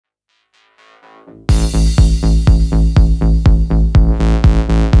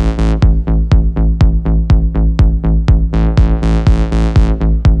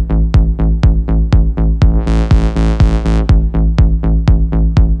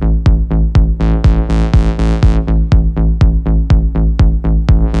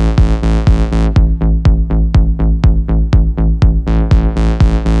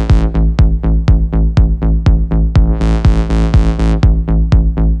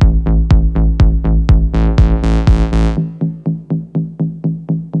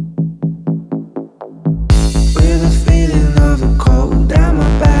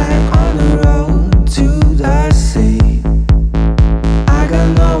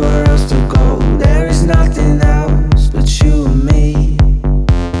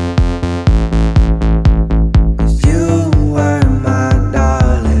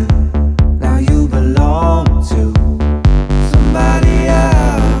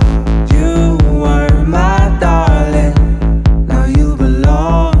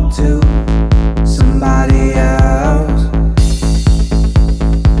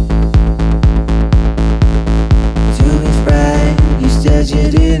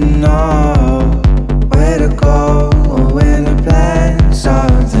you didn't know where to go or when to plan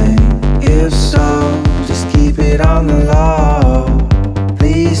something. If so, just keep it on the low.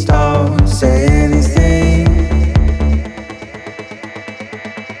 Please don't say anything.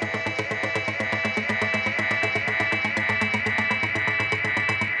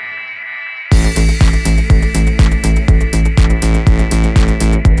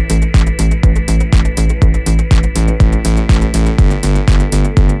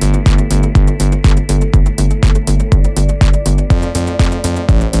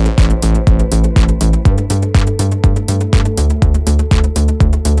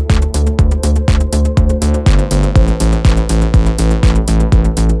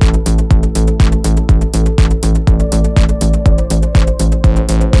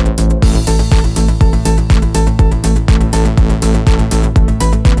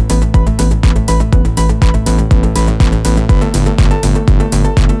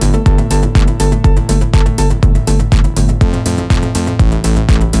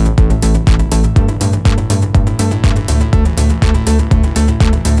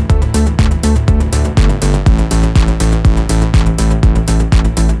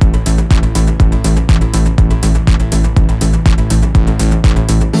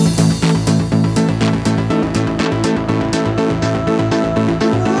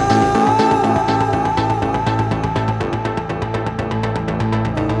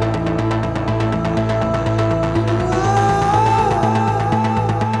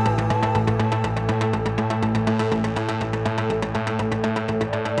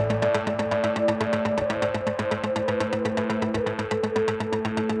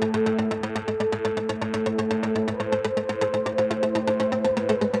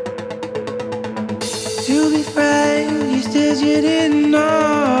 To be frank, you said you didn't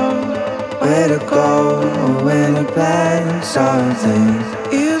know where to go or when to plan something.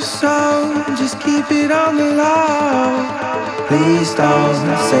 If so, just keep it on the low. Please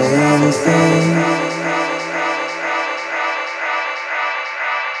don't say anything.